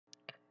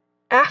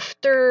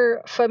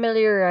after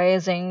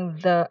familiarizing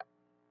the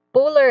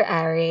polar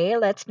array,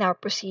 let's now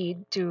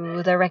proceed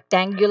to the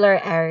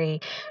rectangular array.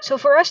 So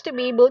for us to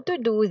be able to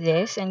do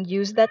this and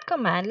use that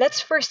command,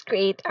 let's first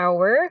create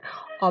our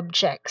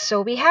object.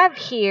 So we have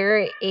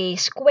here a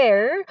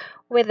square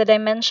with a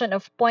dimension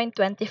of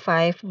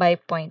 0.25 by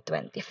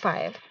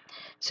 0.25.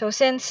 So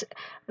since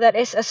that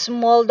is a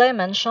small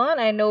dimension,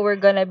 I know we're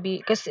gonna be,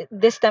 because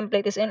this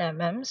template is in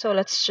so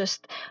let's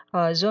just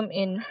zoom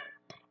in,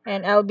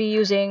 and I'll be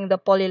using the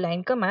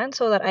polyline command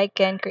so that I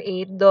can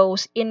create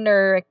those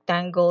inner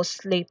rectangles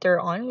later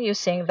on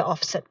using the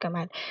offset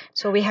command.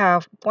 So we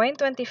have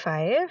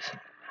 0.25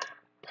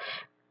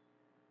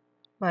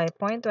 by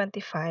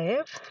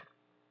 0.25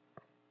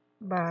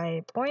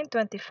 by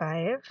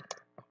 0.25,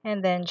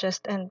 and then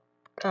just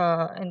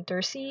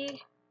enter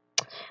C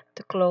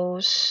to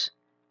close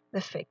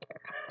the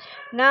figure.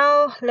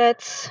 Now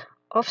let's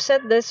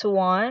offset this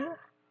one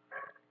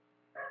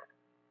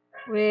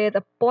with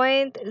a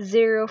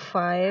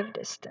 0.05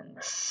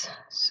 distance.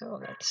 So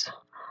let's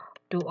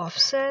do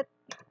offset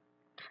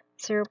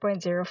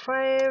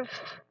 0.05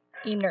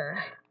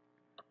 inner.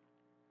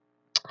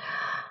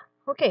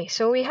 Okay,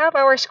 so we have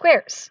our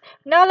squares.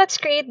 Now let's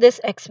create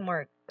this X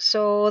mark.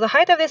 So the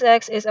height of this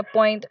X is a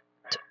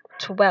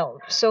 0.12.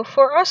 So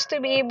for us to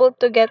be able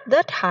to get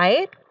that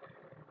height,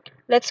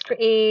 let's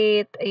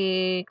create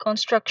a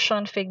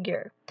construction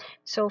figure.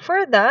 So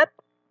for that,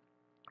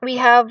 we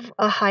have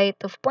a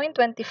height of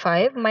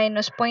 0.25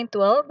 minus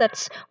 0.12,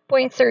 that's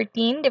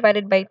 0.13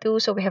 divided by 2,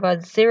 so we have a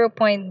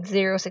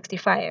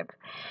 0.065.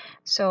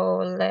 So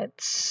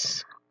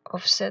let's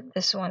offset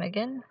this one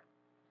again.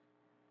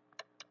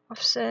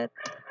 Offset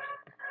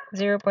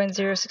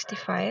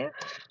 0.065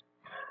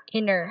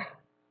 inner.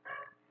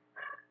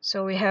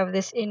 So we have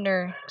this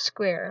inner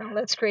square.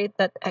 Let's create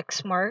that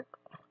X mark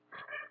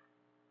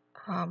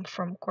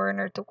from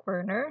corner to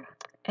corner.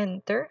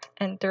 Enter,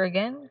 enter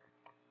again,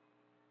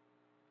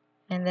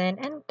 and then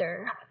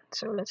enter.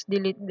 So let's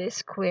delete this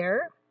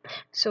square.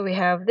 So we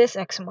have this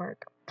X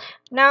mark.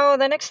 Now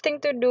the next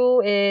thing to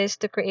do is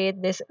to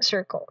create these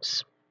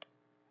circles.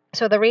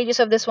 So the radius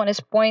of this one is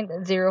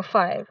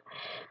 0.05.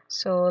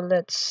 So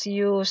let's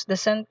use the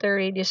center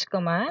radius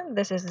command.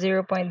 This is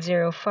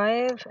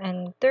 0.05,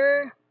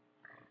 enter.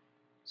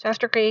 So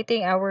after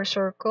creating our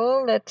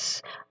circle,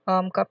 let's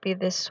copy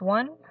this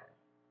one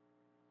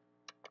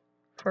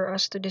for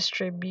us to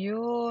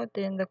distribute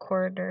in the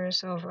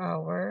corners of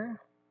our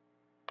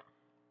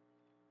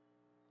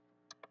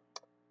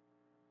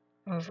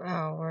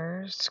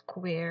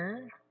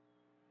square.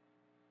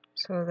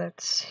 So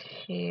that's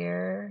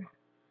here,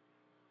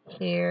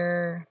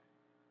 here,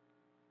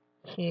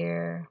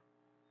 here,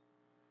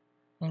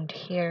 and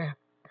here.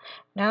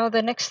 Now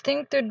the next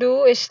thing to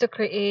do is to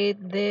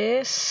create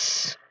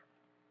this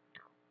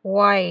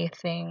Y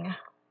thing.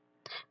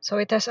 So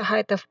it has a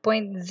height of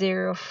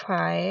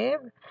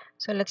 0.05.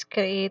 So let's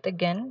create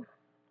again.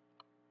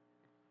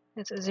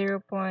 It's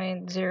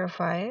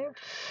 0.05,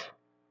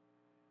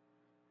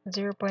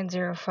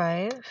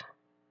 0.05,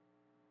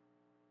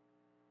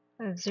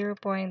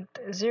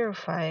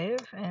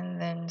 0.05, and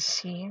then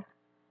C.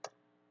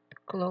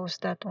 Close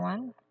that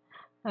one.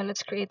 Now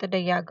let's create a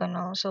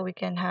diagonal so we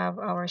can have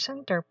our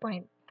center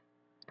point.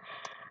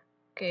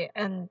 Okay,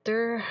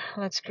 enter.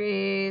 Let's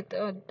create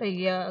a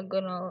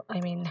diagonal,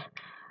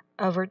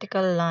 a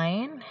vertical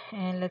line,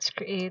 and let's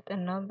create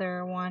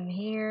another one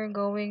here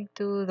going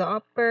to the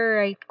upper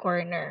right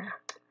corner.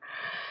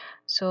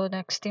 So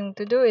next thing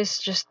to do is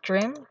just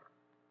trim.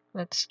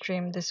 Let's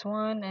trim this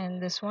one,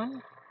 and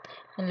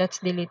let's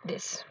delete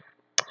this.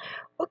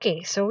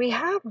 Okay, so we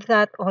have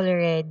that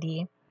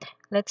already.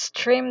 Let's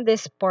trim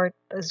this part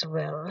as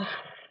well.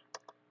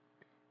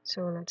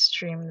 So let's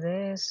trim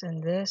this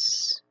and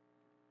this.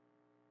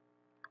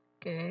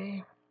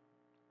 Okay.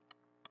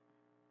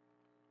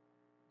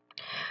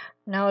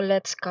 Now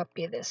let's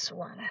copy this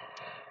one.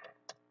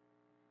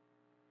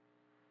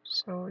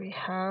 So we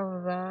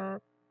have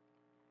that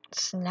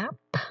snap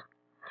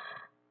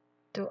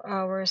to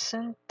our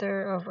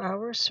center of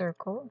our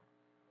circle.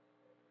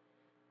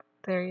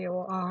 There you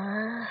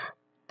are.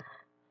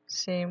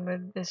 Same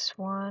with this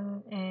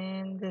one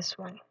and this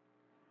one.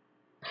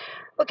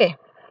 Okay,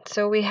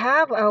 so we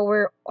have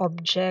our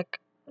object.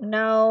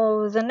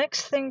 Now the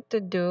next thing to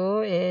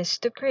do is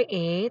to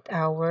create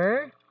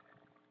our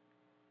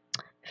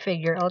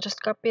figure. I'll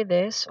just copy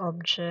this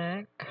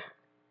object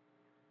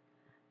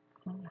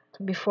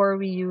before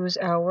we use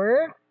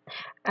our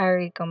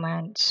array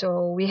command.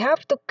 So we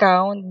have to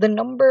count the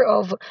number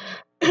of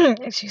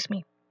excuse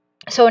me.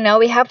 So now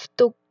we have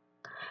to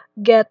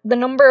get the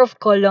number of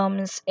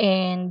columns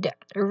and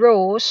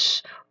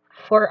rows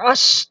for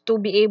us to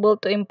be able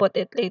to input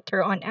it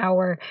later on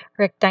our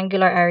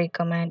rectangular array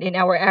command in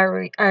our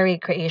array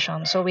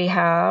creation. So we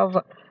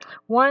have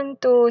 1,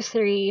 2,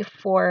 3,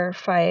 4,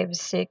 5,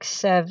 6,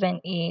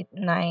 7, 8,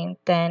 9,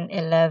 10,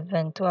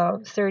 11,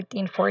 12,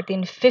 13,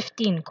 14,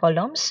 15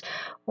 columns.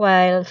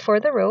 While for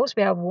the rows,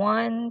 we have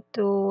 1,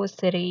 2,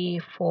 3,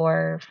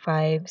 4,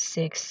 5,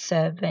 6,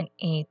 7,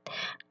 8,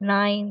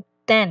 9,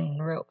 10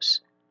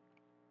 rows.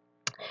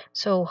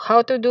 So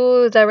how to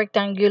do the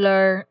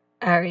rectangular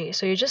array?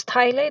 So you just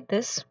highlight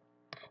this,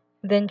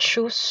 then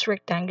choose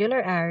rectangular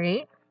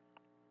array,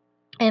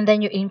 and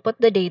then you input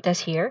the data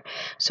here.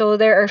 So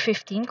there are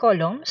 15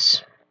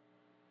 columns,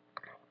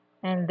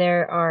 and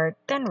there are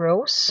 10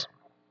 rows.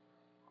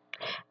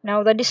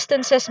 Now the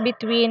distances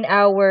between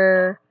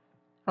our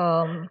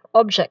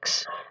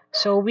objects.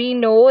 So we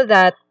know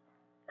that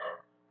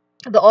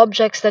the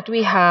objects that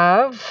we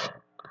have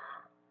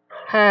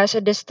has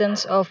a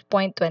distance of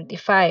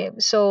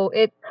 0.25. So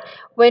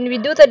when we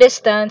do the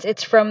distance,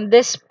 it's from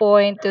this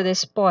point to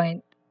this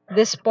point,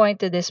 this point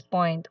to this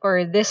point,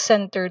 or this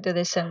center to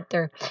this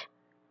center.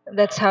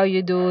 That's how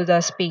you do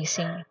the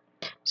spacing.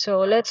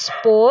 So let's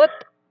put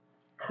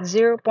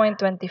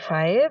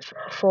 0.25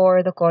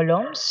 for the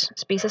columns,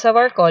 spaces of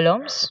our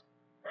columns.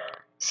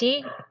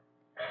 See,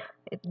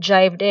 it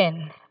jived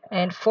in.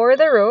 And for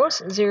the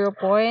rows,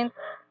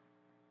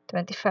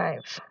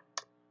 0.25.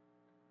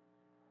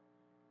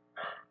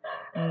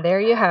 And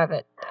there you have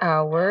it,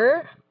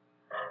 our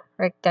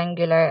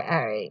rectangular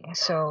array.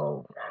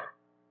 So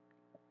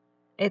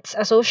it's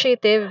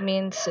associative,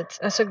 means it's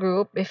as a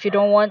group. If you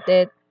don't want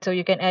it, so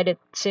you can edit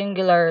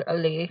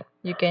singularly,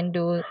 you can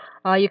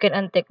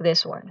untick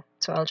this one.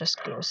 So I'll just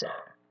close it.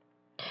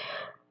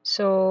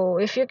 So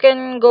if you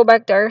can go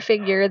back to our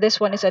figure, this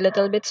one is a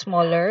little bit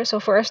smaller. So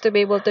for us to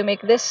be able to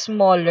make this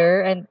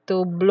smaller and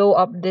to blow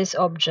up this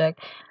object,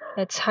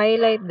 let's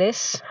highlight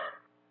this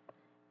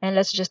and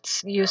let's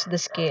just use the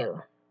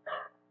scale.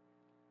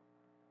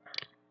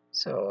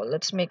 So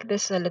let's make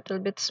this a little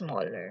bit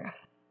smaller.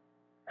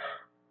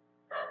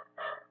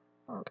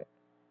 Okay,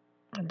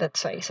 that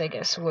size I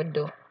guess would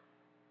do.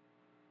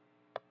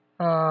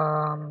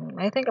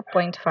 I think a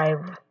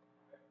 0.5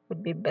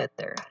 would be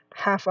better.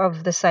 Half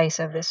of the size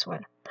of this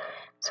one.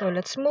 So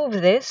let's move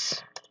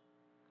this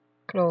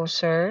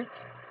closer.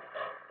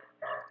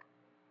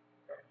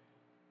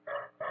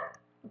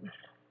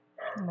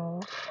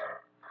 Move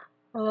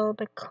a little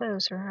bit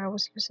closer. I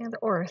was using the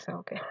ortho.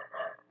 Okay.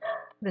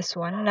 This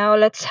one. Now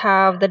let's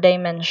have the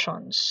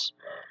dimensions.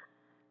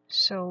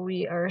 So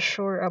we are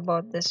sure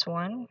about this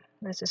one.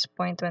 This is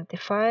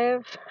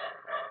 0.25.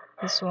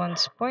 This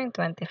one's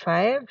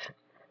 0.25.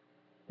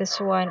 This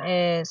one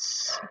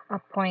is a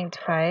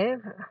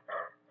 0.5.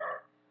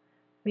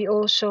 We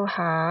also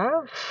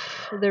have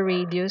the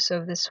radius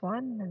of this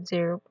one,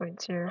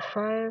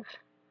 0.05.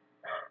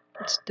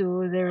 Let's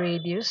do the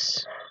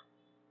radius.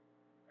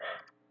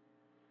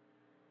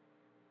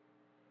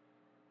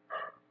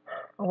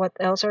 What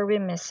else are we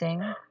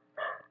missing?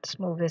 Let's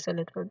move this a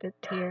little bit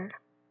here.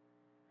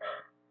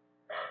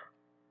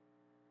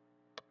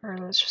 Or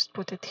let's just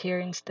put it here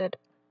instead.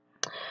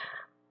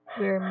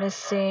 We're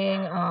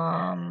missing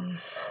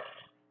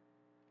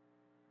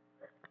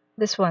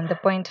this one, the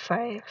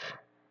 0.5.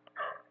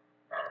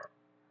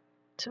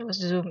 So let's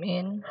zoom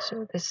in.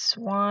 So this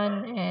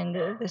one and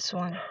this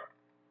one.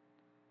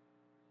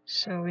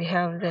 So we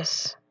have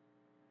this.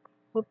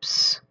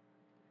 Oops.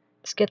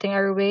 It's getting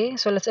our way.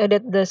 So let's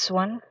edit this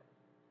one.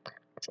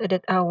 Let's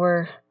edit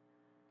our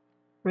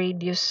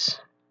radius.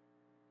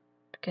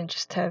 We can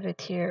just have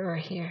it here or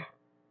here.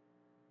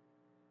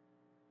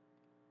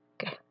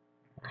 Okay.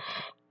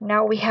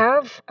 Now we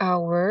have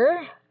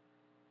our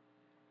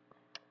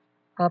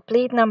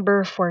plate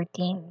number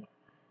 14.